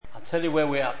tell you where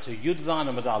we're up to. Yud Zayin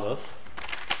Amud Aleph.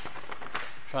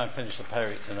 Try and finish the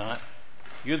Perek tonight.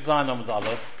 Yud Zayin Amud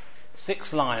Aleph.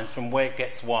 6 lines from where it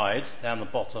gets wide, down the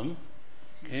bottom.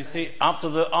 Can you see? After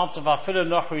Vafilu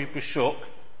Nochri B'Shuk,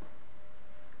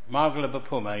 Margla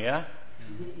B'Puma, yeah?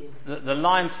 The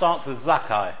line starts with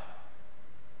Zakai.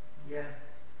 Yeah.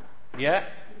 Yeah?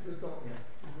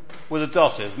 With a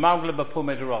dot is. Margla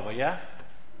B'Puma Derova, yeah?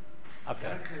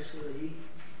 Okay.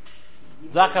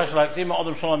 Zakai Shalak Dima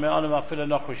Odom Shalom Me'anim Vafilu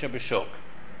Nochri B'Shuk.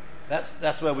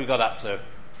 That's where we got up to.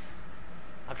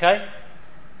 Okay?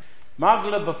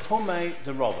 Magla B'Pume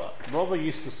de Rova. Rova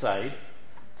used to say,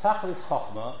 Tachlis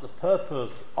Chochma, the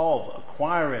purpose of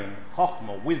acquiring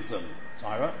Chochma, wisdom,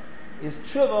 Tyra, is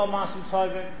Tshuva Masim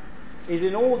Tovim, is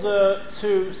in order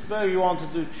to spur you on to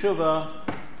do Tshuva,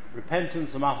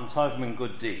 repentance, and Masim Tovim, and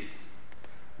good deeds.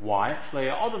 Why?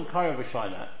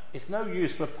 It's no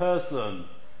use for a person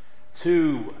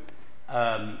to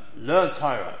learn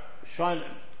Torah,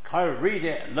 read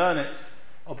it and learn it,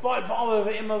 or buy of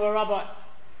the Imam of a rabbi,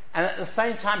 and at the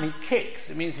same time he kicks.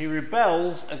 It means he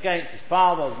rebels against his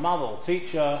father, his mother, or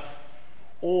teacher,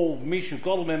 or Mishu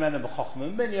Godel Mimena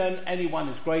B'Chochma Minyan, anyone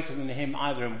who's greater than him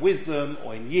either in wisdom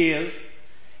or in years.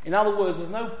 In other words, there's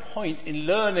no point in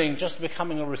learning just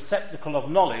becoming a receptacle of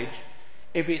knowledge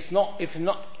if you're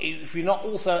not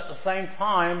also at the same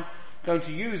time going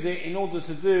to use it in order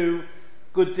to do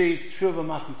good deeds, Tshuva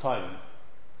Masim Tovim.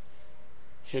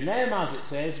 Sheneim, as it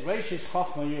says, Reishis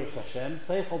Chochma Yiras Hashem,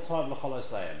 Seichel Tov L'chol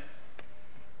Osayim.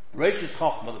 Reishis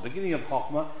Chochma, the beginning of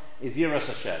Chochma, is Yiras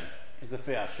Hashem, is the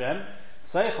fear Hashem.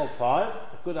 Seichel Tov,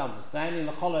 a good understanding,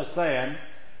 L'chol Osayim,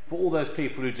 for all those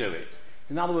people who do it.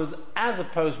 So in other words, as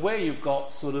opposed where you've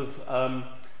got sort of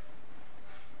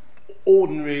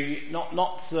ordinary,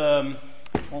 what's the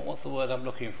word I'm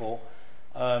looking for?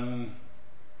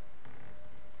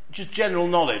 Just general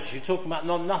knowledge. You're talking about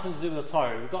nothing to do with the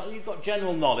Torah. You've got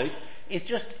general knowledge. It's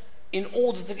just in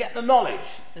order to get the knowledge.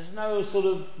 There's no sort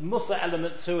of musa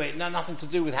element to it. Nothing to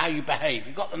do with how you behave.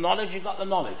 You've got the knowledge. You've got the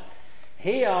knowledge.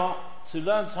 Here, to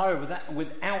learn Torah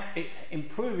without it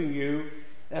improving you,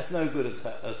 that's no good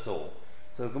at all.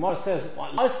 So the Gemara says, it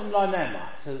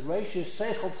says, Reishis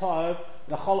Seichel Tov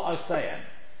L'chol Osayim.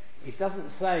 It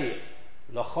doesn't say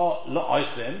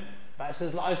L'osim, but it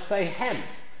says L'osayhem.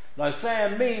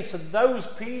 L'osayhem means to those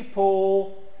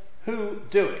people who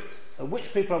do it. So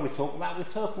which people are we talking about? We're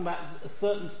talking about a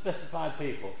certain specified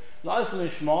people. L'osim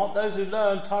Lishma, those who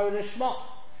learn Torah Lishma.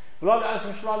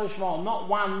 Not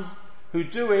ones who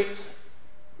do it,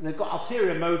 they've got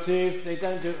ulterior motives, they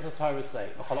don't do it for Torah's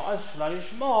sake.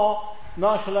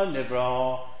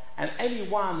 And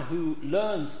anyone who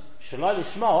learns Shalai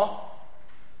Lishma,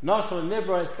 Nashal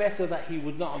Nibra, it's better that he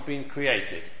would not have been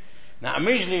created. Now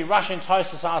immediately Russian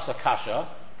Tosfos asks a kasha,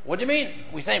 what do you mean?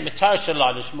 We say Mitar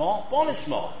Shalai Lishma, Bon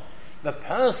Lishma. The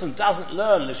person doesn't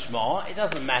learn Lishma, it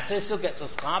doesn't matter, he still gets a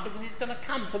schar because he's going to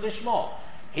come to Lishma.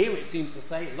 Here it seems to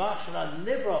say, it'd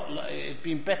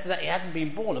been better that he hadn't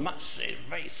been born, a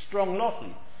very strong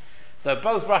lotion. So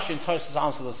both Rashi and Tosfos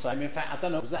answer the same. In fact, I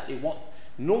don't know exactly what,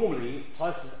 normally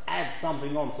Tosfos adds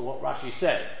something on to what Rashi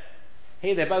says.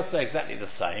 Here they both say exactly the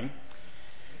same.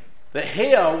 But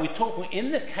here, we're talking,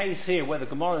 in the case here where the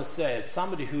Gemara says,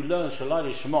 somebody who learns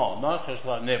Shalai Shema, not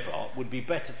Shalai Nivra, would be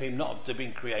better for him not to have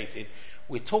been created.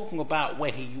 We're talking about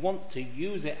where he wants to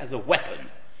use it as a weapon.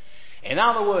 In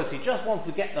other words, he just wants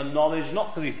to get the knowledge,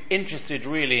 not because he's interested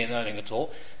really in learning at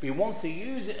all, but he wants to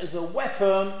use it as a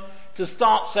weapon to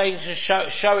start saying,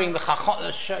 showing up the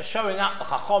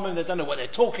Chachomim, they don't know what they're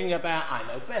talking about, I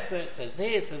know better, it says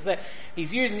here, it says there.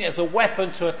 He's using it as a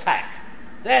weapon to attack.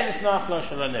 Then it's not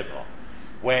Shalai Nivra.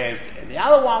 Whereas in the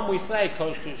other one we say,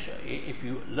 if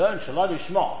you learn Shalai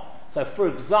Shema, so for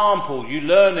example, you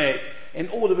learn it in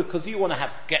order because you want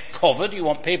to get covered, you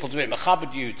want people to be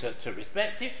mechabed you, to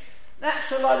respect you, that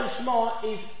Shalai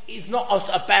Lishma is not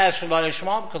a bad Shalai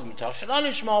Lishma because we tell Shalai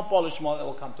Lishma, Bol Lishma, that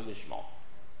will come to Lishma.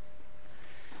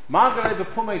 Margaret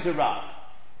B'Pumei de Rav.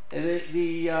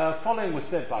 The following was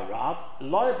said by Rav.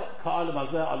 Loi ka'olam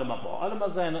hazeh olam haba. Olam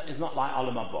hazeh is not like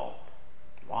olam haba.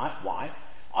 Right? Why?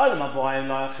 Olam haba in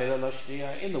la achila lo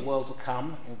shtiya. In the world to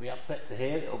come, you'll be upset to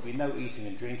hear there will be no eating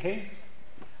and drinking.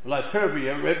 V'lo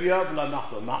pirvia rivya, v'lo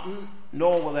nasa mutton,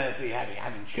 nor will there be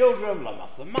having children, v'lo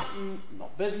nasa mutton,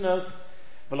 not business.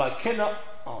 V'lo kinna.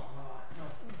 Oh,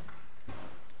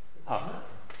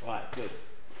 right, good.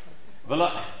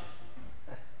 V'lo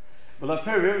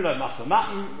pirvia, v'lo nasa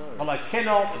mutton, v'lo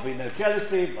kinna, there'll be no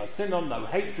jealousy, v'lo sinon, no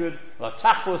hatred, v'lo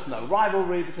tachus, no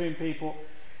rivalry between people.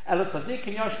 Ela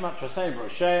tzaddikim yoshmat shosayim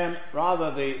v'rosheim.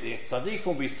 Rather, the tzaddikim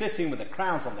will be sitting with the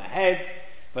crowns on their heads.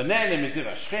 V'nenim miziv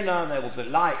hashchina, they will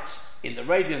delight in the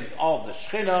radiance of the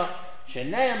Shechina.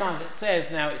 Shene'eman, it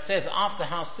says after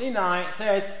Har Sinai, it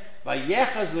says,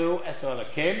 Vayechazu es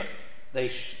Elokim, they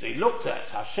looked at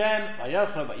Hashem,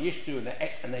 Vayochlu, Vayishtu, and they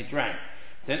ate and they drank.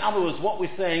 So in other words, what we're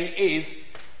saying is,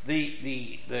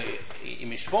 in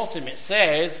Mishpotim it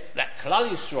says that Klal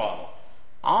Yisrael,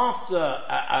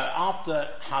 after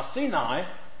Har Sinai,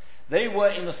 they were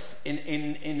in a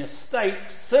state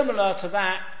similar to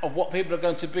that of what people are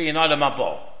going to be in Olam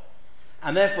Haba.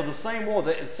 And therefore the same war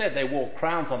that it said they wore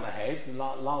crowns on their heads, and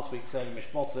last week said in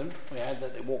Mishpotim, we had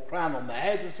that they wore crown on their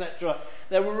heads, etc.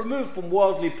 They were removed from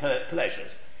worldly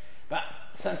pleasures. But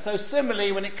so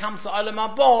similarly, when it comes to Olam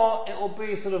Haba, it will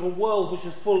be sort of a world which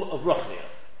is full of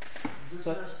ruchnias.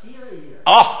 So,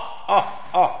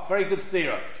 very good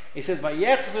stira. He says, they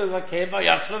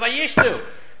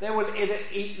will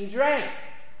eat and drink.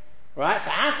 Right? So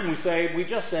how can we say, we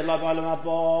just said,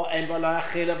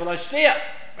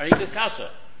 very good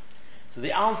kasha. So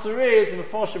the answer is, the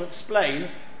Mefoshim explain,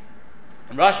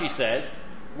 and Rashi says,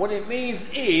 what it means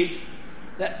is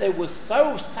that they were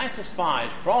so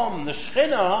satisfied from the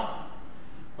Shechina,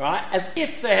 right, as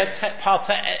if they had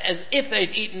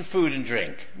eaten food and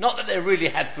drink. Not that they really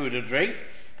had food and drink,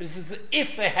 but it's as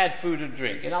if they had food and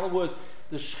drink. In other words,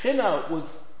 the Shechina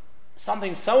was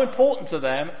something so important to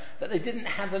them that they didn't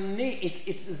have a need.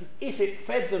 It's as if it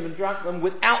fed them and drank them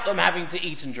without them having to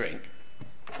eat and drink.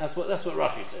 That's what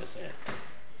Rashi says here.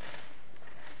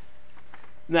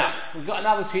 Now, we've got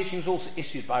another teaching that's also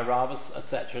issued by Rav,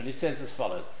 etc., and he says as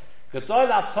follows: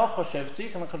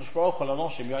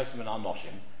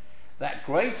 that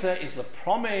greater is the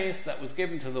promise that was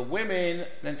given to the women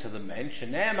than to the men.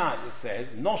 Shene'eman, it says,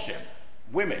 noshim,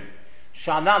 women,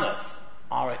 shananas,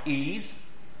 are at ease,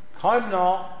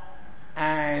 koimna,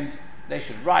 and they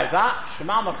should rise up,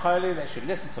 shema makoli, they should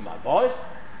listen to my voice,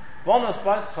 bonos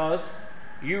baitchos,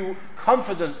 you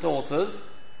confident daughters,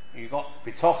 you got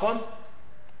bitochon,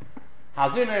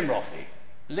 hazunim rossi,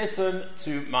 listen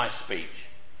to my speech.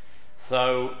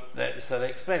 So they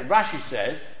explain. Rashi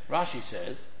says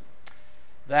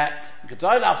that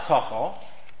Gedol Avtocha,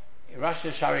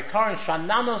 Rashi Sharikarin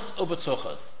Shananos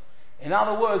Ubetuchas. In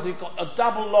other words, you've got a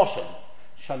double loshon.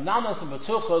 Shananos and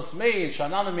Betuchas mean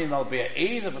Shanana mean there'll be at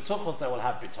ease, and Betuchas they will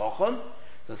have bitochon.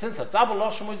 So since a double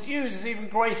loshon was used, it's even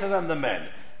greater than the men.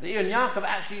 The Ibn Yaakov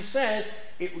actually says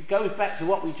it goes back to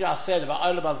what we just said about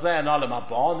Olam Hazeh and Olam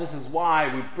Haba, and this is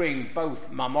why we bring both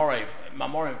Mamorim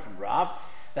from Rav.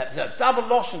 That's a double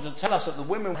loshon to tell us that the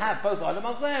women have both Olam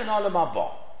Hazeh and Olam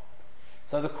Haba.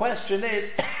 So the question is,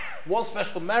 what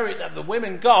special merit have the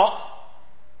women got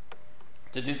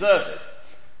to deserve this?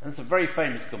 And it's a very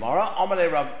famous Gemara.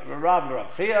 Amalei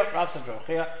Rav Chia, Rav said Rav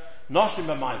Chia, Noshim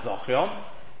b'may zochion.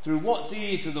 Through what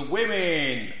deeds do the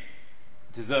women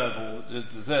deserve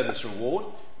this reward?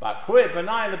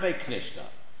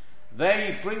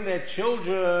 They bring their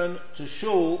children to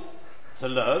shul to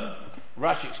learn.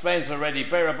 Rashi explains already,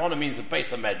 Berabona means the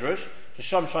base of Medrash, to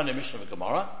Shom Shana Mishnah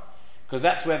Gemara, because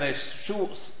that's where their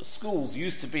schools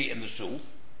used to be, in the shuls.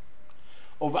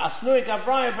 Over Asnui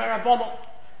Gavraya Berabona,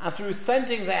 and through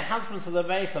sending their husbands to the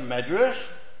base of Medrash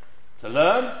to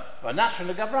learn, but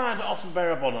naturally Gavraya to often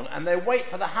Berabona, and they wait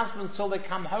for the husbands till they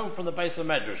come home from the base of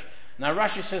Medrash. Now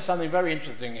Rashi says something very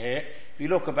interesting here. If you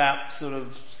look about sort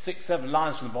of 6-7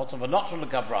 lines from the bottom, V'notra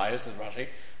legavraya, says Rashi,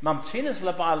 Mamtinas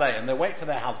leba'alei, and they wait for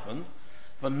their husbands,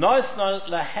 V'noisna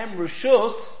lehem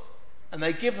rushus, and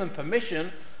they give them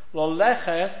permission, lo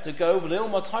leches, to go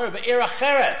v'lilma Torah b'ir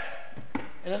acheres,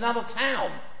 in another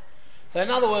town. So in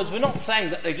other words, we're not saying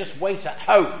that they just wait at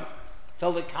home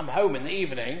till they come home in the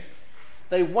evening.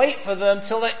 They wait for them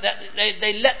till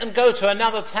they let them go to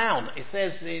another town. It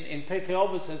says in Perek,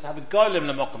 it says, have a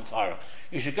golim lemokum Torah.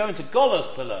 You should go into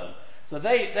Golos to learn. So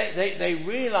they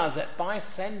realize that by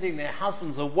sending their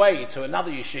husbands away to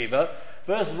another yeshiva,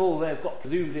 first of all,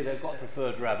 presumably they've got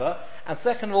preferred rabbi, and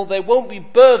second of all, they won't be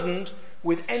burdened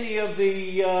with any of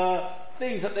the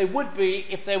things that they would be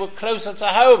if they were closer to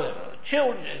home.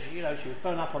 Children, she would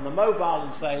phone up on the mobile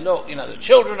and say, look, the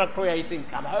children are creating,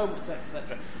 come home, etc.,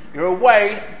 etc. You're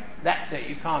away, that's it,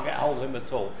 you can't get hold of him at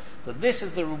all. So this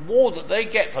is the reward that they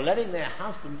get for letting their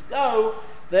husbands go,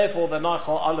 therefore they're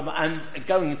and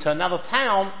going into another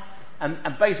town,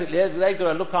 and basically they're going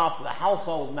to look after the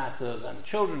household matters and the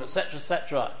children, etc.,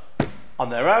 etc., on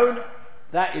their own.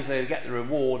 That is, they get the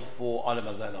reward for Olam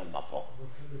Hazeh and Olam Haba.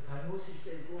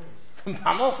 From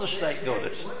Panos State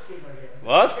Goddess.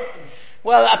 What?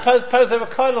 Well, I suppose they were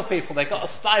Koilel people. They got a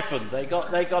stipend. They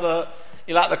got the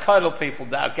Koilel people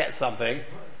now get something.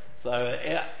 So,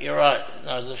 yeah, you're right.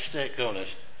 No, the State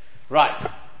Goddess. Right.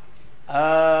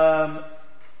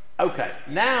 Okay.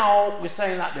 Now, we're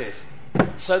saying like this.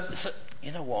 So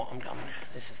you know what?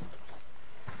 This is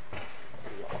what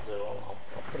I'll do. I'll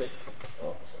put it.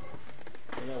 Oh,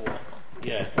 you know what?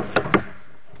 Yeah.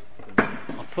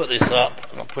 I'll put this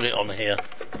up and I'll put it on here.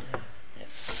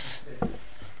 I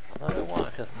don't know why,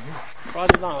 because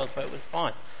Friday night I suppose it was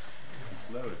fine.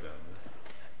 Lower down there.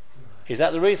 Is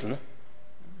that the reason?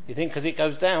 You think because it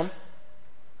goes down?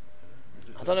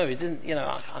 I don't know, it didn't,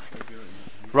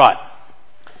 Right.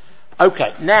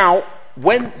 Okay, now,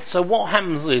 so what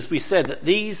happens is, we said that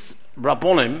these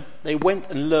Rabbonim, they went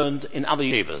and learned in other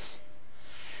yeshivas.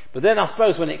 But then I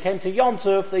suppose when it came to Yom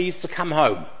Tov, they used to come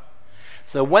home.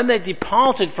 So when they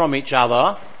departed from each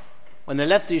other, when they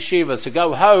left the yeshiva to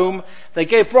go home, they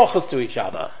gave Berochos to each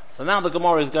other. So now the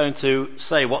Gemara is going to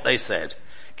say what they said.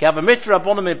 When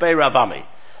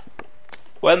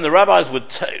the rabbis would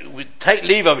take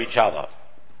leave of each other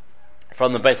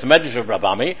from the Meseches of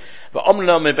Rabami,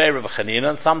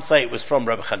 and some say it was from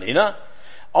Rabbi Chanina,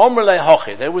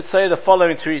 they would say the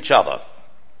following to each other.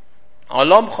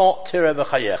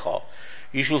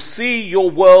 You shall see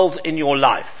your world in your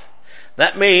life.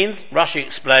 That means, Rashi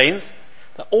explains,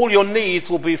 that all your needs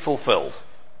will be fulfilled.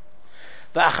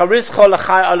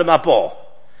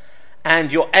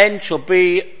 And your end shall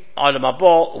be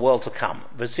the world to come.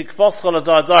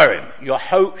 Your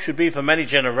hope should be for many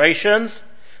generations.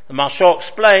 The Mashal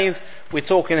explains, we're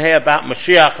talking here about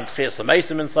Mashiach and Tchias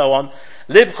HaMesim and so on.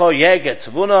 Libcho yeget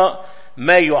tevuna,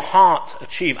 may your heart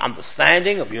achieve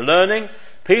understanding of your learning.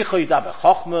 Picho yidaber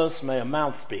chochmas, may your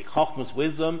mouth speak chochmas,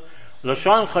 wisdom.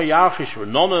 L'shoncho yarchish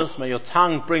renonos, may your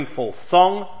tongue bring forth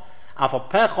song.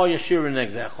 Afapecho yashir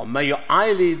negdecho, may your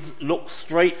eyelids look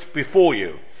straight before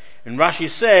you. And Rashi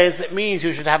says it means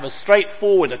you should have a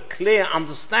straightforward, a clear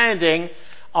understanding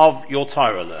of your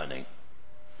Torah learning.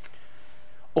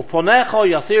 Uponecho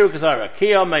yasiru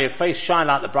k'zarakia, may your face shine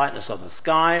like the brightness of the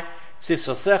sky.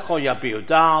 Sifsasecho yabiu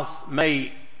das,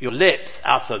 may your lips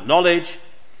utter knowledge.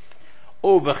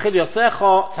 Ubechid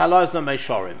yosecho talozna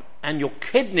meishorim, and your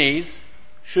kidneys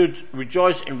should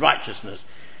rejoice in righteousness.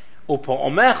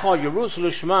 Upomecho yerus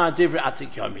l'shma divri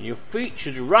atik yomin, your feet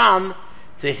should run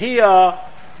to hear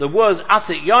the words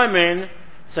Atik Yomin.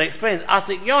 So it explains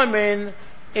Atik Yomin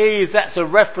that's a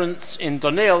reference in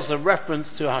Daniel, it's a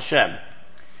reference to Hashem.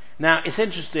 Now it's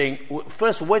interesting,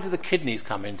 first of all, where do the kidneys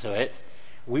come into it?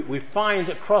 We find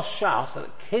across Shas that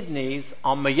the kidneys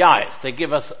are mayayis, they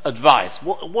give us advice.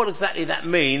 What exactly that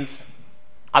means,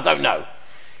 I don't know.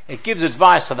 It gives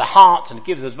advice to the heart and it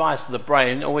gives advice to the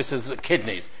brain, it always says the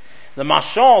kidneys. The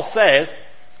Mashal says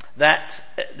that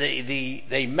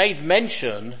they made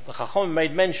mention, the Chacham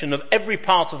made mention of every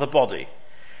part of the body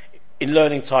in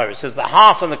learning Torah. It says the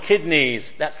heart and the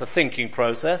kidneys, that's the thinking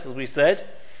process, as we said.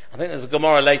 I think there's a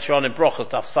Gemara later on in Berochos,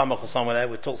 Daf Samach or somewhere there,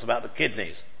 where it talks about the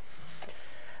kidneys.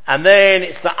 And then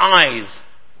it's the eyes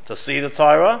to see the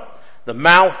Torah, the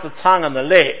mouth, the tongue and the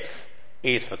lips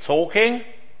is for talking,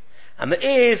 and the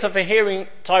ears are for hearing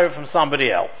Torah from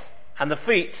somebody else, and the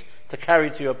feet to carry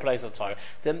to your place of Torah.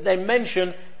 They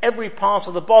mention every part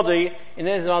of the body, and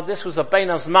this was a Bein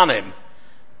Hazmanim,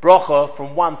 bracha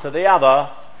from one to the other.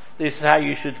 This is how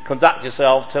you should conduct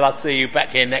yourself till I see you back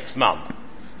here next month,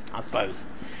 I suppose.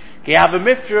 When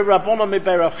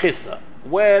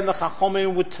the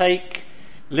Chachomim would take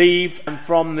leave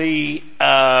from the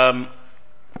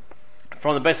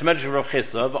best measure of Rav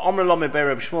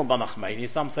Chisda,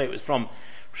 some say it was from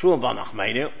Shmuel bar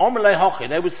Nachmani,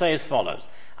 they would say as follows: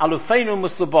 Alufeinu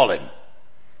Musabolim.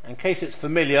 In case it's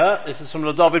familiar, this is from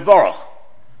the David Baruch.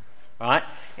 Right?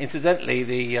 Incidentally,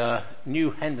 the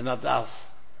new Hendon Adas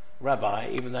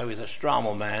rabbi, even though he's a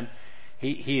Stramel man,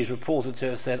 he is reported to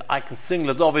have said, I can sing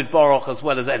the David Baruch as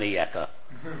well as any Yekker.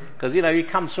 Because, he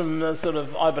comes from a sort of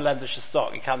Iberlandische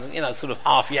stock. He comes, sort of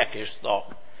half Yekkish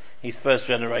stock. He's first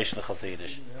generation of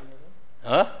Hasidish.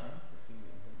 Huh?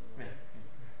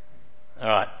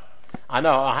 Alright. I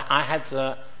know, I had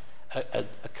a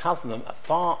cousin,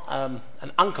 an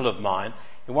uncle of mine,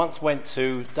 who once went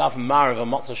to Daven Mariv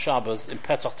on Motzei Shabbos in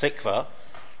Petach Tikva.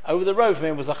 Over the road from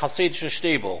him was a Hasidish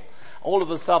shtibel. All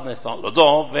of a sudden they start,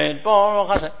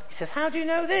 he says, how do you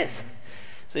know this?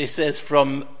 So he says,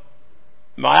 from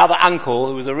my other uncle,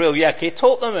 who was a real Yek, he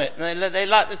taught them it, and they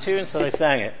liked the tune, so they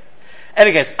sang it.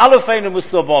 Anyways, Alufeinu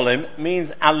Musabolim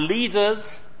means our leaders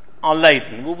are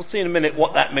laden. We'll see in a minute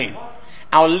what that means.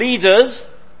 Our leaders,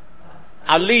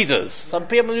 some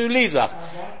people who lead us.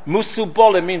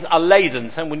 Musubolim means are laden.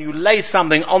 So when you lay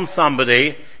something on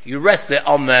somebody, you rest it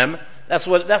on them. That's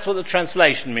what the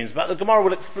translation means. But the Gemara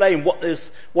will explain what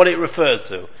it refers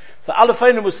to. So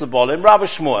Alufeinu Musabolim, Rav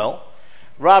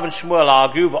and Shmuel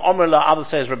argue, Omer la, other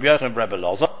says Rabbi Yochanan and Rebbe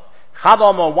Loza. Chad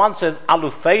Omer, one says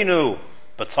Alufeinu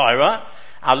but Torah.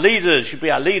 Our leaders should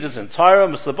be our leaders in Torah,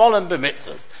 Musabolim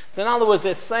b'mitzvahs. So in other words,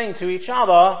 they're saying to each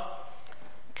other,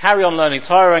 carry on learning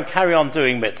Torah and carry on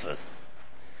doing mitzvahs.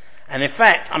 And in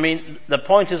fact, the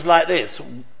point is like this.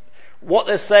 What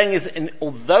they're saying is,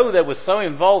 although they were so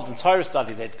involved in Torah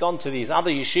study, they'd gone to these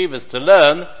other yeshivas to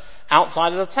learn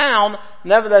outside of the town,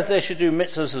 nevertheless they should do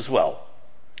mitzvahs as well.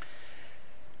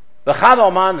 The Chad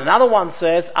Oman, another one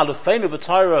says, Alufeinu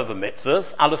b'Torah over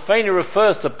mitzvahs. Alufeinu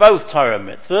refers to both Torah and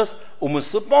mitzvahs.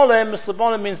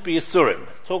 Musabolim means be Yisurim.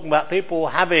 Talking about people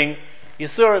having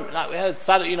Yisurim, like we heard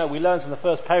Sadik, we learned in the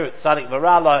first Perek, Sadik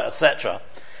Varala, etc.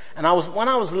 And when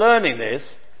I was learning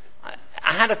this,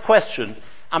 I had a question.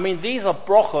 These are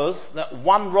brochos that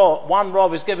one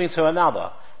Rav is giving to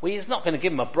another. Well, he's not going to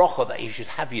give him a brocha that he should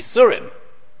have Yisurim,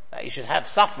 that he should have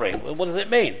suffering. Well, what does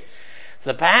it mean?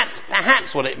 So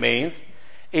perhaps what it means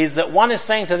is that one is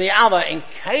saying to the other, in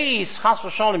case, chas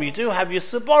v'sholem, you do have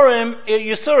Yisurim,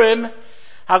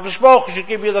 HaKadosh Baruch Hu should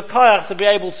give you the koyach to be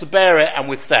able to bear it and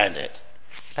withstand it.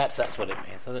 Perhaps that's what it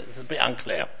means. So it's a bit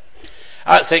unclear.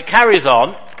 Alright, so it carries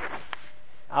on.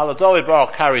 Al-Adovi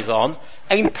Baruch carries on.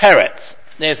 Ein Peretz.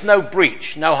 There's no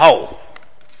breach, no hole.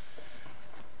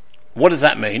 What does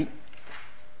that mean?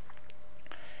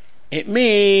 It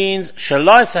means,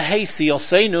 Shalai Sahesi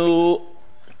Yosenu.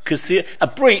 A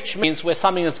breach means where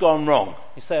something has gone wrong.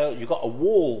 You say, you've got a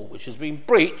wall which has been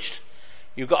breached,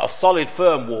 you've got a solid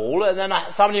firm wall, and then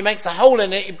somebody makes a hole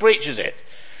in it, he breaches it.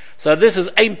 So this is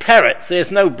Ein Peretz, there's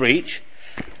no breach.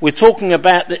 We're talking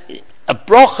about a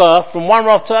brocha from one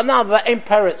Rav to another, Ein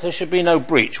Peretz, there should be no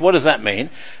breach. What does that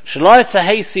mean? Shalai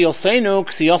Tzahesi Yosenu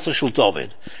Ksiyasa Shul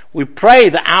David. We pray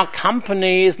that our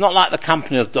company is not like the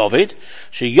company of David.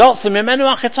 Sheyotzim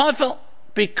Mimenu Achitophel.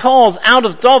 Because out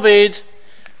of David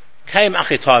came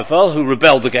Achitophel, who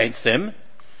rebelled against him.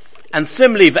 And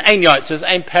similarly, V'ein Yotzes,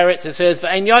 Ein Peretz, it says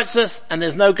V'ein Yotzes, and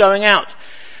there's no going out.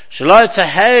 Shalai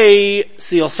Tzahei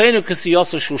Siyosenu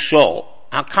Ksiyasa Shul Shol.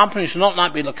 Our company should not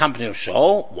like be the company of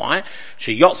Shaul. Why?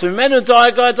 Sheyotzim Mimenu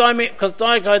Daigai Daimi, because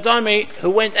Daigai Daimi, who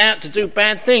went out to do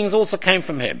bad things, also came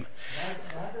from him.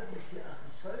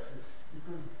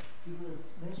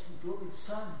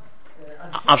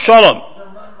 Avshalom.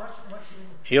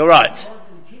 You're right.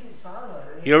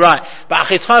 You're right. But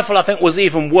Achitophel, I think, was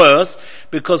even worse,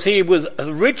 because he was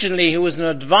an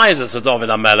advisor to David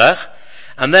HaMelech,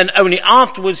 and then only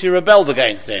afterwards he rebelled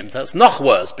against him. So that's noch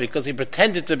worse, because he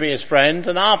pretended to be his friend,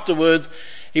 and afterwards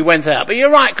he went out. But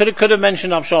you're right, could have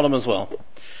mentioned Avshalom as well.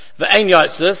 V'ein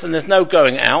yotzes, and there's no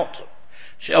going out.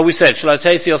 We said, shall I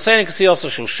say, Siyosenik Siyosa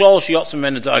Shul Shol, Shiyotzim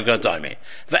Menadago Daimi.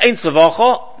 V'ein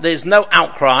Savocho, there's no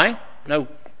outcry, no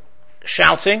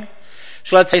shouting.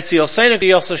 Shall I say, Siyosenik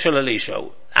Siyosa Shul Elisha.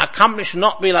 Our company should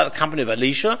not be like the company of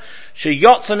Elisha.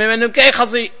 Shiyotzim Menu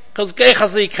Gechazi, because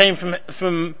Gechazi came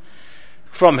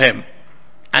from him.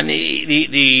 And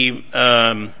the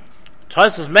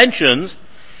Tosfos mentions,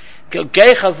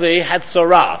 Gechazi had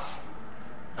Soras.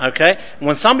 Okay? And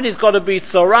when somebody's got to be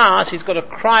Soras, he's got to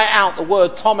cry out the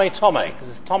word Tome, because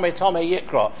it's Tome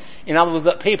Yikra. In other words,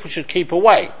 that people should keep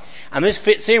away. And this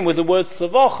fits in with the word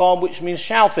Savochon, which means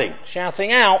shouting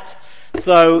out.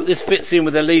 So this fits in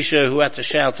with Elisha, who had to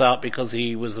shout out because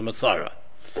he was a Matzorah.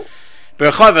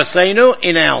 Berochos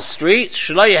in our streets,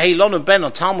 Shalai Yehi Lonu Ben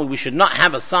or Talmud, we should not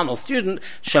have a son or student,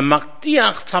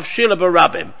 Shemakdiach Tavshila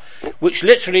Barabim, which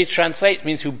literally translates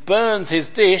means who burns his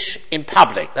dish in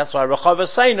public. That's why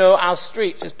Berochos our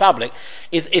streets is public.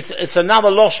 It's another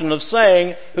lotion of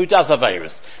saying who does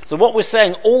Averis. So what we're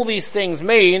saying, all these things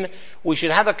mean we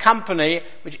should have a company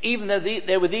which, even though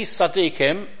there were these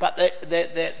Tzaddikim, but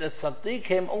the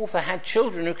Tzaddikim also had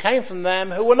children who came from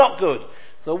them who were not good.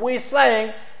 So we're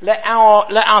saying, let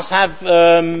us have,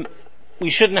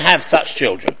 we shouldn't have such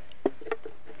children.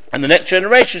 And the next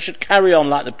generation should carry on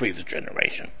like the previous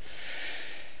generation.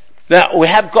 Now, we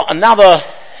have got another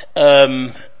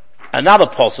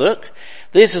posuk.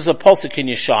 This is a posuk in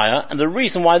Yeshaya, and the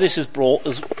reason why this is brought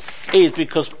is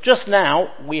because just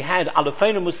now we had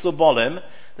Alufeinu Musabolim,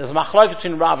 there's a machlokes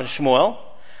between Rav and Shmuel,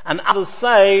 and others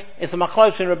say it's a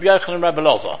machlokes between Rabbi Yochanan and Rabbi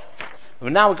Elazar.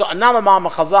 Now we've got another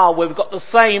Ma'amar Chazal where we've got the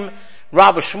same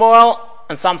Rav Shmuel,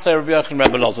 and some say Rabbi Yochanan and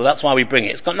Rabbi Elazar. That's why we bring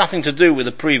it. It's got nothing to do with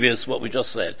the previous, what we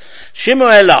just said.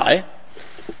 Shimu Elai,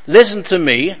 listen to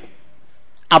me,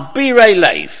 Abirei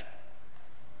Leiv.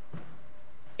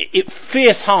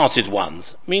 Fierce-hearted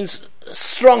ones, means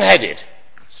strong-headed,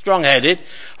 who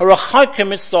are chaykim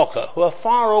mitzvah, who are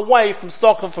far away from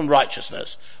tzedakah, from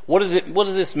righteousness. What does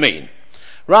this mean?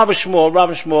 Rabbi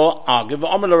Shmuel argued,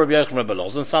 Rabbi Yochanan Rabbi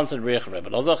Elazar, and some said Rabbi Yochanan Rabbi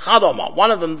Elazar, Chad Omar. One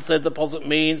of them said the posuk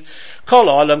means, Kol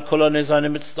ha'olam kolo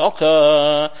nizanim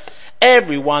mitzvah.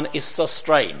 everyone is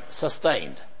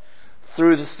sustained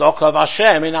through the stock of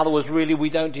Hashem. In other words, really we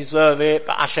don't deserve it,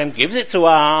 but Hashem gives it to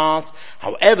us.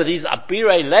 However, these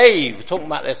Abirei Leiv, we're talking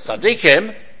about their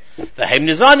Tzadikim, the Hem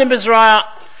Nizanim B'Zra'ah,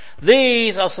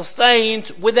 these are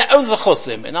sustained with their own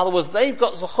Zechusim. In other words, they've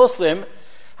got Zechusim.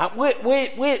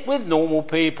 With normal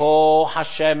people,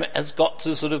 Hashem has got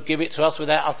to sort of give it to us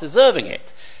without us deserving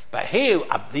it. But here,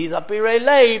 these Abirei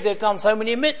Leiv, they've done so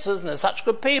many mitzvahs and they're such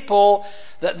good people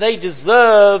that they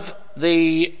deserve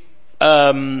the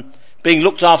being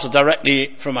looked after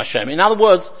directly from Hashem. In other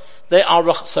words, they are,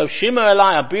 so Shima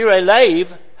Elai Abirei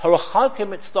Leiv, Harachakim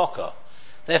Mitzdoka.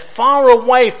 They're far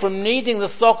away from needing the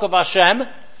stock of Hashem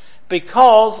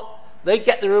because they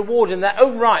get the reward in their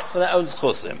own right for their own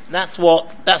zchusim. That's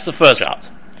the first shot.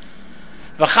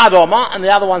 V'chad Omar, and the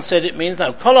other one said it means,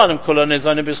 no,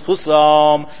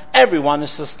 everyone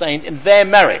is sustained in their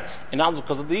merit. In other words,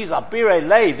 because of these Abirei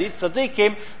Leiv, these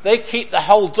tzaddikim, they keep the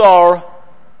whole door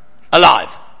alive.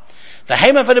 But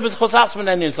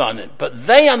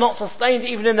they are not sustained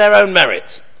even in their own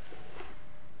merit.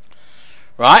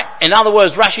 Right? In other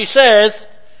words, Rashi says,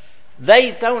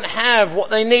 they don't have what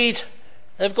they need.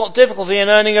 They've got difficulty in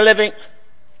earning a living,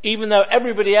 even though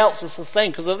everybody else is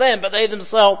sustained because of them, but they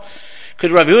themselves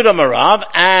could Rabbi Yehuda Marav,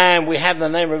 and we have the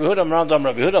name Rabbi Yehuda Marav,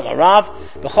 Rabbi Yehuda Marav,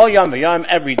 B'chol Yom V'Yom,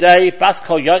 every day, Bas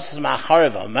Kol Yotzes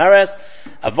Ma'acharev Al-Meres,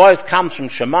 a voice comes from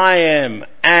Shemayim,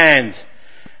 and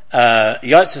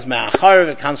Yotzes Ma'acharev,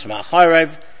 it comes from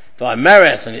Acharev,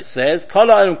 V'Meres, and it says, Kol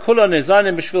Ha'olam Kulo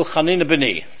Nizanim B'Shvil Chanina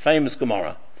B'ni, famous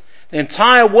Gemara. The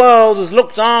entire world is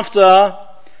looked after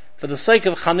for the sake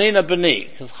of Chanina B'ni,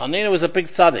 because Chanina was a big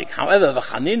tzaddik. However, the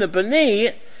Chanina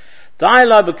B'ni,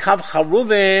 Daila b'kav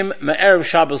charuvim me'erev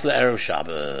Shabbos le'erev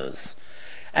Shabbos.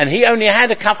 And he only had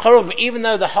a kav charuvim, even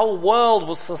though the whole world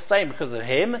was sustained because of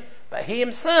him, but he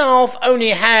himself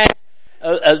only had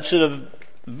a sort of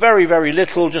very, very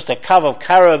little, just a kav of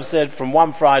carob said from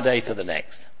one Friday to the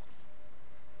next.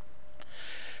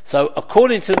 So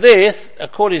according to this,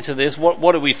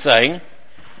 what are we saying?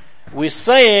 We're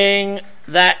saying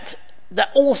that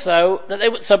so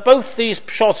both these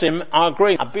pshotim are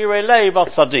agreeing. Abirei Leiv are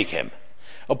tzaddikim.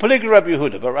 Or Peligri Rabbi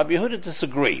Yehuda, but Rabbi Yehuda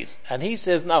disagrees. And he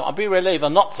says, no, Abirei Leiv are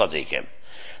not tzaddikim.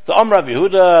 So Rabbi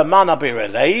Yehuda, man Abirei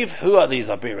Leiv, who are these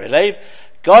Abirei Leiv?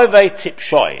 Govei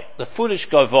Tipshoi, the foolish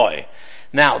Govoi.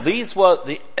 Now, these were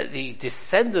the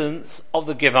descendants of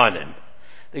the Gevanim.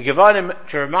 The Gevanim,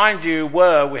 to remind you,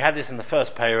 we had this in the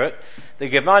first Perek, the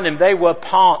Gevanim, they were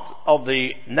part of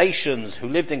the nations who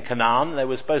lived in Canaan. They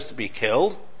were supposed to be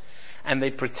killed, and they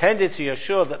pretended to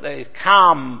Yeshua that they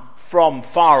come from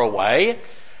far away.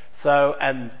 So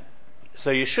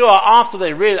Yeshua, after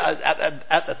they realized,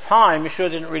 at the time, Yeshua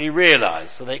didn't really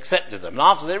realize, so they accepted them. And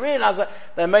after they realized that,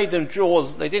 they made them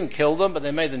drawers, they didn't kill them, but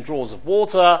they made them drawers of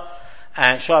water,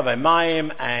 and shavei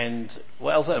mayim, and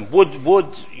what else? And wood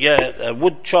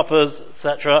choppers,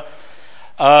 etc.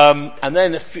 And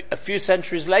then a few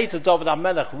centuries later, David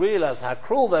HaMelech realized how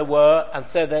cruel they were and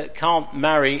said they can't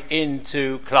marry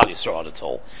into Klal Yisrael at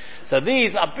all. So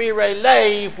these Abirei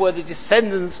Leiv were the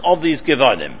descendants of these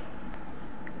Gevanim.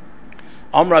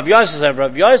 Rav Yosef said,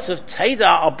 Rav Yosef, Teda,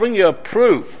 I'll bring you a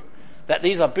proof that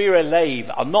these Abirei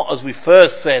Leiv are not, as we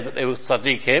first said, that they were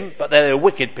tzaddikim, but they were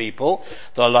wicked people.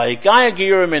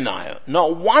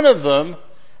 Not one of them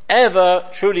ever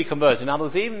truly converted. In other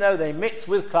words, even though they mixed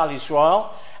with Klal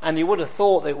Yisrael, and you would have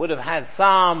thought they would have had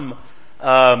some,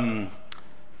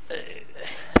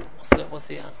 what's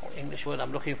the English word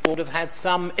I'm looking for? Would have had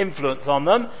some influence on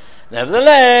them.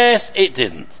 Nevertheless, it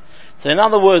didn't. So in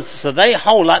other words, so they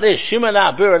hold like this, they're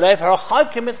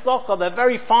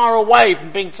very far away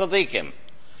from being tzaddikim.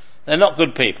 They're not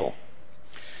good people.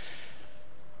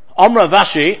 Rav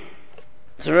Ashi,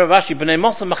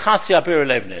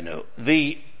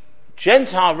 the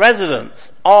Gentile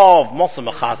residents of Mosa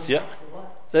Machasya,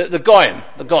 the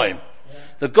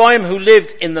Goyim who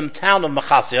lived in the town of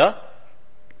Machasya,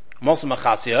 Mosa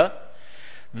Machasya,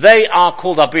 they are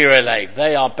called Abirei Leiv.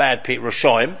 They are bad people,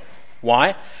 Rishoim.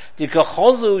 Why? They saw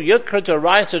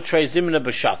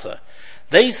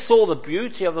the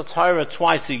beauty of the Torah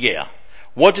twice a year.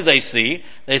 What did they see?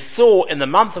 They saw in the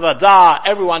month of Adar,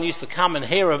 everyone used to come and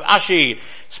hear of Ashi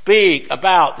speak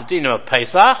about the dinim of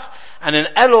Pesach, and in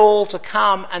Elul to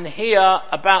come and hear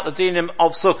about the dinim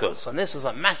of Sukkot. And this was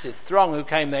a massive throng who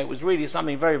came there. It was really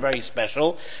something very, very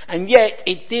special. And yet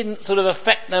it didn't sort of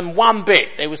affect them one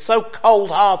bit. They were so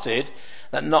cold-hearted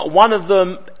that not one of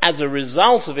them, as a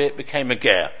result of it, became a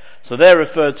ger. So they're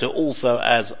referred to also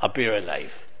as Abirei Leiv.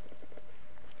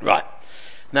 Right.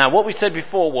 Now, what we said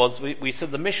before was, we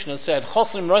said the Mishnah said,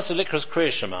 Chosim Rosa Likras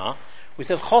Kriya Shema, We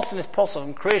said Chosin is possible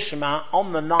in Kriya Shema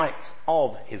on the night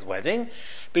of his wedding,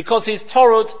 because he's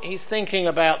Torud, he's thinking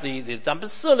about the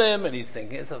Dambasulim, and he's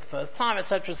thinking it's the first time,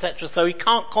 etc., so he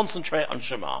can't concentrate on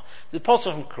Shema. It's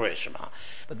possible from Kriya Shema.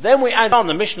 But then we add on,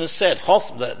 the Mishnah said,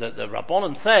 the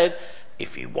Rabbanim said,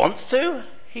 if he wants to,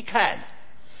 he can.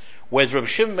 Whereas Rabbi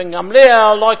Shimon ben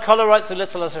Gamliel, like Kala writes a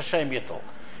little as Hashem Yitol.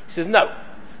 He says, no,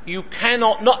 you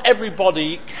cannot, not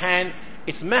everybody can,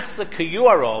 it's Mechza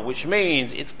Kiyuara, which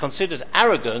means it's considered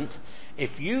arrogant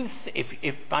if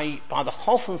by the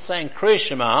Chosin saying Kriya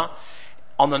Shema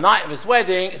on the night of his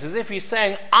wedding, it's as if he's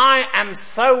saying, I am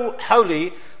so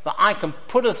holy that I can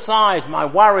put aside my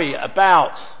worry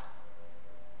about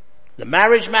the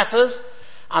marriage matters,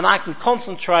 and I can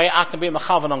concentrate, I can be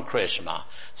mechavan on Kriya Shema.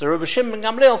 So Rabbi Shimon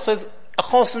ben Gamliel says a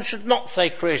Chosin should not say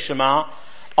Kriya Shema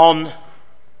on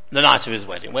the night of his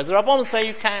wedding, whereas the Rabbanan say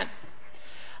you can.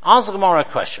 Ask the Gemara a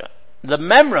question. The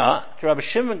Memra to Rabbi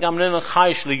Shimon ben Gamliel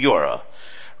Chayish Liyura.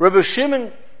 Rabbi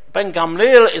Shimon ben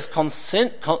Gamliel is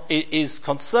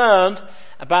concerned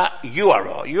about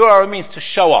Yuara. Yuara means to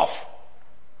show off.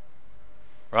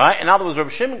 Right? In other words, Rabbi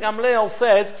Shimon ben Gamliel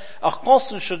says a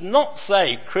Chosin should not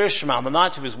say Kriya Shema on the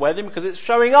night of his wedding because it's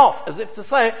showing off, as if to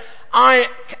say, I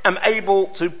am able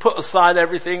to put aside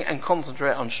everything and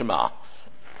concentrate on Shema.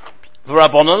 The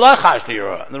Rabbanan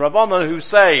and the Rabbanan who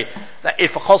say that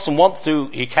if a Chosin wants to,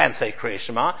 he can say Kriya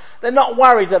Shema, they're not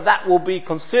worried that will be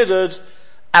considered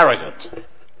arrogant.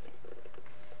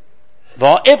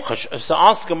 So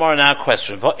ask Gemara now a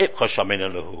question. But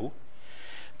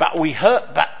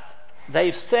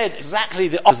they've said exactly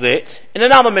the opposite in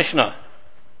another Mishnah.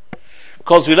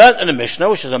 Because we learned in a Mishnah,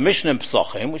 which is a Mishnah in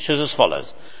Pesachim, which is as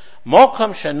follows.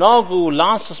 Mokam shenagu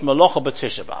lasas malocha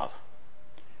b'Tisha B'Av.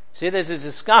 See, there's a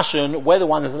discussion whether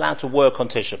one is allowed to work on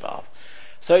Tisha B'Av.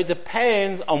 So it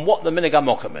depends on what the minig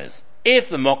HaMokum is. If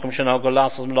the Mokum shenagu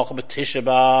lasas malocha b'Tisha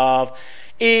B'Av,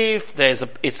 if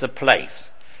it's a place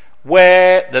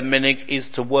where the minig is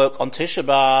to work on Tisha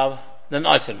B'Av, then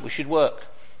I said we should work.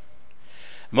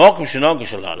 Mokum shenagu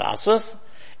shelo lasas,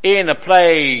 in a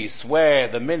place where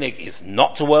the minig is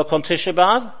not to work on Tisha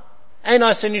B'Av, and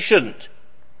I said you shouldn't.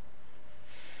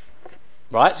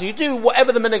 Right? So you do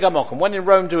whatever the minig HaMokum. When in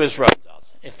Rome, do as Rome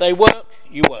does. If they work,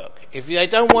 you work. If they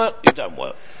don't work, you don't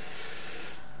work.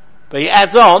 But he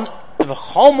adds on,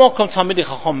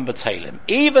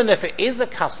 even if it is a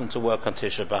custom to work on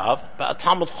Tisha B'Av, but a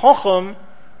Talmud Chacham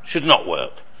should not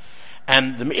work.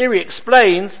 And the Meiri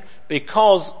explains,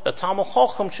 because a Talmud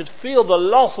Chacham should feel the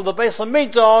loss of the Beis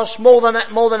HaMikdash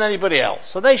more than anybody else.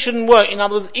 So they shouldn't work. In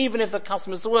other words, even if the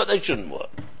custom is to work, they shouldn't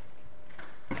work.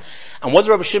 And what does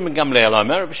Rabbi Shimon ben Gamliel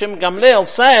Omer? Rabbi Shimon ben Gamliel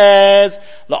says,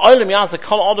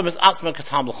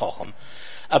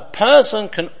 a person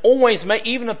can always make,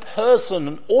 even an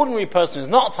ordinary person who's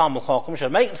not a Talmud Chacham,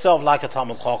 should make himself like a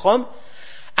Talmud Chacham,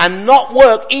 and not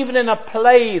work even in a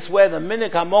place where the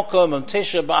minig HaMokum and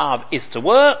Tisha B'Av is to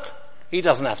work. He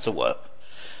doesn't have to work.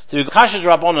 So you kashid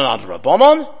Rabbanon ad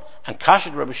Rabbanon, and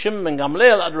kashid Rabbi Shimon ben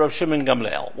Gamliel ad Rabbi Shimon ben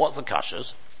Gamliel. What's the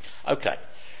kashas? Okay.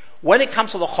 When it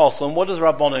comes to the Chosin, what does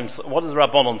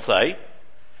Rabbanon say?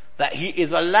 That he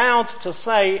is allowed to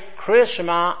say Kriya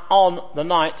Shema on the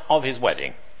night of his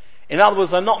wedding. In other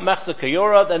words, they're not Mechza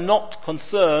Kiyura, they're not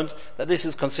concerned that this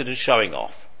is considered showing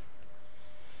off.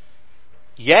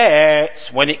 Yet,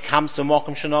 when it comes to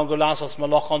Mokum Shenagu Lasas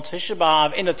Malach on Tisha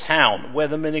B'Av, in a town where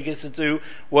the minig is to do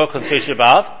work on Tisha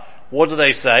B'Av, what do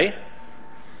they say?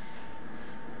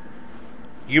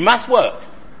 You must work.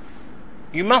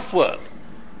 You must work.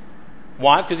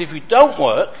 Why? Because if you don't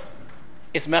work,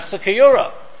 it's Mechza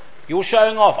Kiyura. You're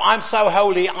showing off. I'm so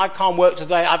holy, I can't work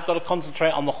today, I've got to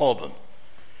concentrate on the Chorban.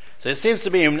 So it seems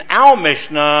to be in our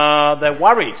Mishnah, they're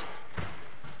worried.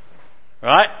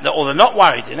 Right? Or they're not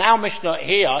worried. In our Mishnah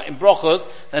here, in Berochos,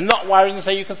 they're not worried and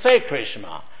say you can say Kriya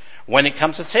Shema. When it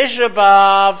comes to Tisha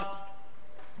B'Av,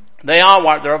 they are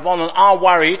worried, the Rabbanon are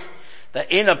worried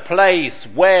that in a place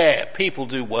where people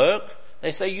do work,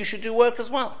 they say you should do work as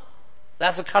well.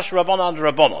 That's a kasher Rabbanon under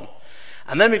Rabbanon.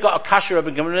 And then we've got a kasher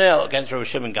Rabbi Gamliel against Rabbi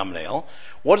Shimon Gamliel.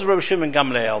 What does Rabbi Shimon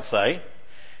Gamliel say?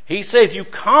 He says you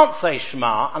can't say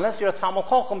Shema, unless you're a Talmud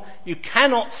Chacham, you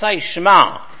cannot say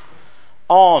Shema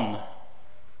on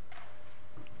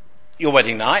your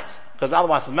wedding night, because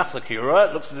otherwise it's Mechza Kiyura,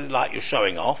 it looks like you're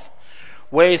showing off.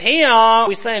 Whereas here,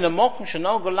 we say in a Mokum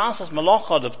Shenagu Lasas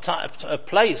Malachot, a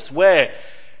place where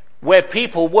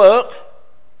people work,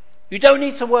 you don't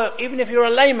need to work. Even if you're a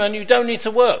layman, you don't need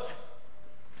to work.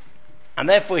 And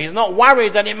therefore he's not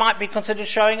worried that it might be considered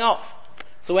showing off.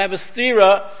 So we have a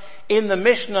stira in the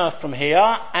Mishnah from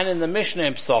here, and in the Mishnah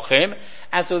in Pesachim,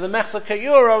 and so the Meseches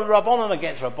Shiur, Rabbanon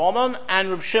against Rabbanon,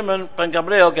 and Reb Shimon ben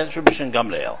Gamliel against Reb Shimon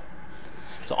Gamliel.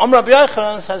 So Rabbi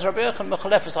Yochanan says, Rabbi Yochanan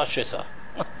Mechalefes HaShita.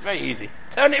 Very easy.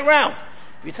 Turn it around.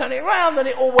 If you turn it around, then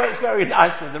it all works very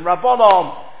nicely. The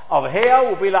Rabbanon over here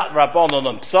will be like Rabbanon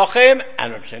and Pesachim,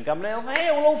 and Reb Shimon Gamliel over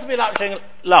here will also be like Reb Shimon.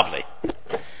 Lovely.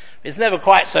 It's never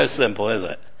quite so simple, is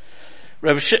it?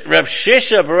 Rav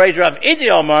Shisha Bered Rav Idi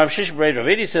Omar, Rav Shisha Bered Rav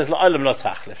Idi says, La'olam lo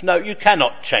tachlif. No, you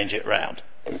cannot change it round.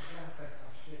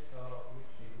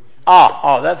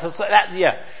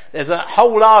 Yeah. There's a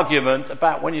whole argument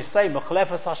about when you say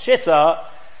Mechalefes HaShita,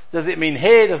 does it mean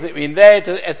here, does it mean there,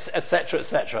 etc.,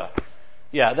 etc.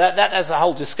 Yeah, that's a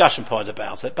whole discussion point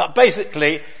about it. But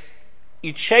basically,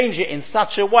 you change it in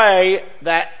such a way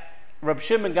that Reb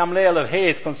Shimon Gamliel of here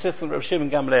is consistent with Reb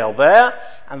Shimon Gamliel there,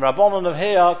 and Rabbanon of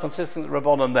here are consistent with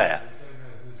Rabbanon there.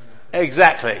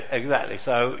 Exactly.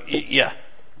 So, yeah.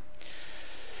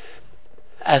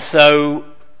 So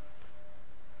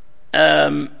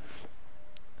Rav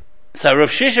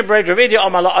Shisha Bered Rav Idi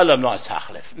Omar La'olam lo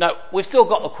tachlif. Now, we've still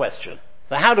got the question.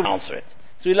 So how do we answer it?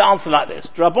 So we'll answer like this.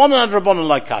 Rabbanon and Rabbanon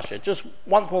like kasha. Just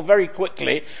once more very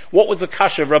quickly, what was the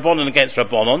kasha of Rabbanon against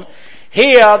Rabbanon?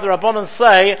 Here, the Rabbanon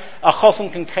say, a chosen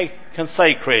can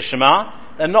say Kriya Shema.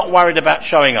 They're not worried about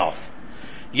showing off.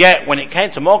 Yet, when it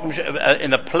came to Mokum,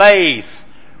 in a place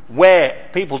where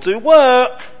people do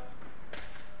work,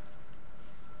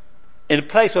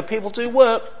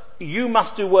 you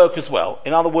must do work as well.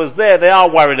 In other words, they are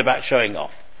worried about showing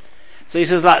off. So he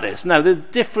says like this. No,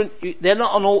 they're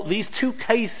not on all, these two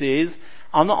cases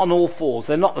are not on all fours.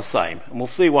 They're not the same. And we'll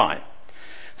see why.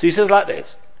 So he says like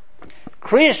this.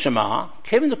 Kriya Shema,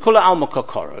 Kevin the Kula Alma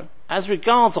Kokoro, as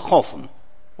regards a chosen,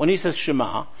 when he says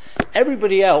Shema,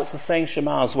 everybody else is saying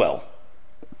Shema as well.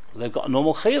 They've got a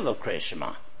normal chiyuv of Kriya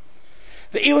Shema.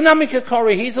 The Iunami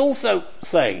Kokoro, he's also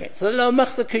saying it. So lo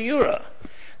Meseches Shiur.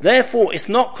 Therefore, it's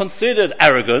not considered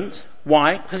arrogant.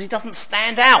 Why? Because he doesn't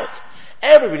stand out.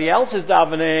 Everybody else is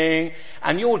davening,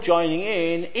 and you're joining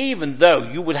in, even though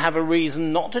you would have a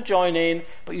reason not to join in,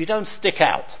 but you don't stick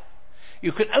out.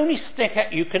 You can only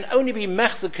be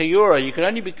Meseches Shiur, you can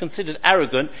only be considered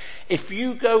arrogant if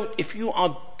you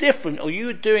are different, or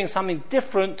you're doing something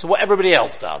different to what everybody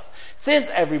else does. Since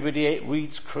everybody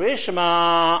reads Kriya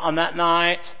Shema on that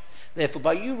night, therefore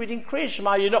by you reading Kriya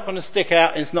Shema, you're not going to stick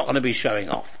out, and it's not going to be showing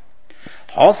off.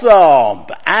 Awesome.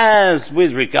 But as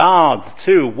with regards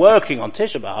to working on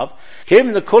Tisha B'Av,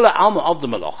 given the Kula Alma of the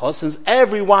Berochos, since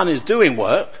everyone is doing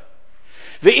work,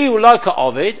 V'iu Loka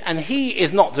Ovid, and he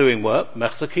is not doing work,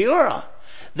 Meseches Shiur.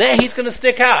 There he's going to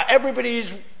stick out.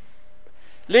 Everybody's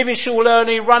leaving shul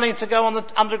early, running to go on the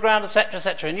underground,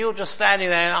 etc., and you're just standing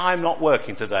there and I'm not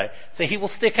working today. So he will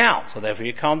stick out, so therefore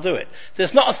you can't do it. So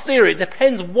it's not a theory, it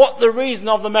depends what the reason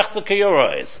of the Meseches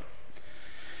Shiur is.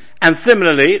 And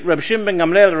similarly, Reb Shimon ben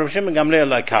Gamliel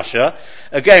like kasha.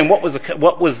 Again, what was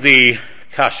the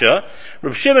kasha?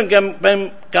 Reb Shimon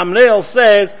ben Gamliel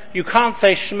says you can't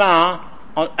say Shema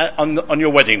on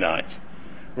your wedding night,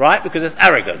 right? Because it's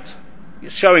arrogant.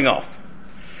 It's showing off.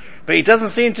 But he doesn't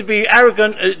seem to be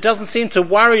arrogant. It doesn't seem to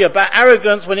worry about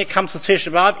arrogance when it comes to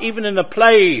Tisha B'Av, even in a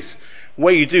place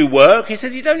where you do work. He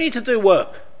says you don't need to do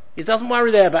work. He doesn't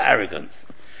worry there about arrogance.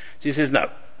 So he says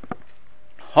no.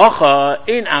 Hocha,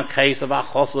 in our case of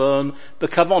Achoson,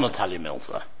 B'kavona Tali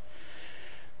Milza.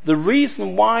 The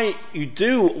reason why the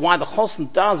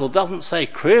Choson does or doesn't say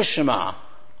Kriya Shema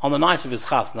on the night of his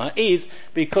chasna is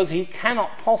because he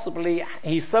cannot possibly,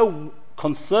 he's so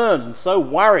concerned and so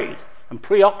worried and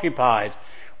preoccupied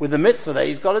with the mitzvah that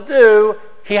he's got to do,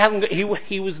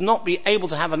 he was not be able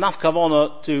to have enough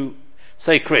kavona to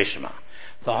say Kriya Shema.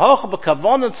 So Hocha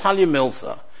B'kavona Tali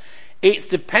Milza. It's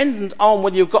dependent on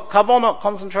whether you've got kavanah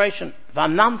concentration.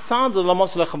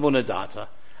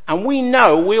 And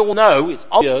we all know, it's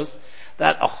obvious,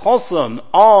 that a choson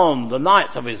on the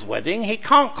night of his wedding, he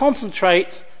can't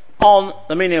concentrate on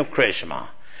the meaning of Kriya Shema.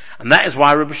 And that is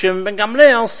why Rabbi Shimon ben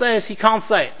Gamliel says he can't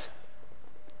say it.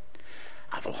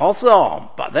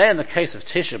 But there in the case of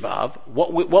Tisha B'Av,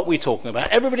 what we're talking about,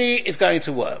 everybody is going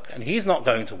to work, and he's not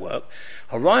going to work.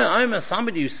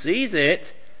 Somebody who sees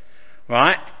it,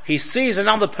 right? He sees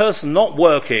another person not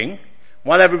working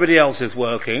while everybody else is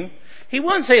working. He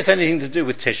won't say it's anything to do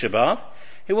with Tisha B'Av.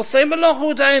 He will say,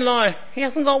 Malachu Dain Lai. He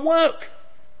hasn't got work.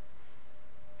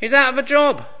 He's out of a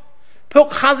job.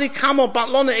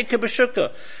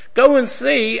 Go and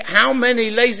see how many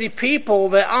lazy people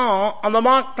there are on the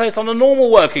marketplace on a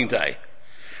normal working day.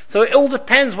 So it all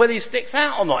depends whether he sticks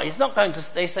out or not.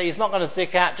 They say he's not going to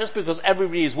stick out just because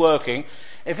everybody is working.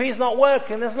 If he's not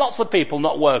working, there's lots of people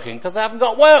not working because they haven't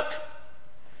got work.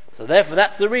 So therefore,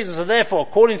 that's the reason. So therefore,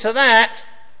 according to that,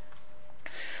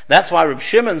 that's why Reb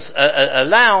Shimon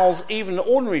allows even an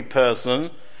ordinary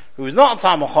person who is not a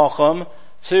Talmid Chacham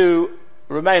to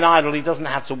remain idle. He doesn't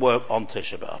have to work on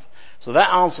Tisha B'Av. So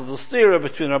that answers the stira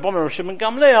between Rabbanan and Reb Shimon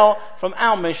Gamliel from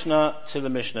our Mishnah to the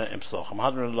Mishnah in Pesachim.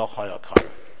 Alright,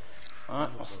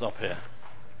 I'll stop here.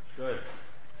 Good.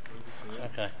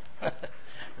 Okay.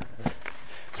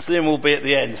 Sim will be at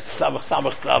the end.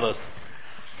 Samach Daled.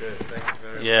 Good, thank you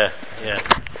very much. Yeah.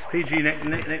 PG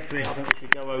next week I think we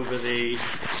should go over the...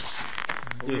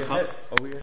 Are we ahead?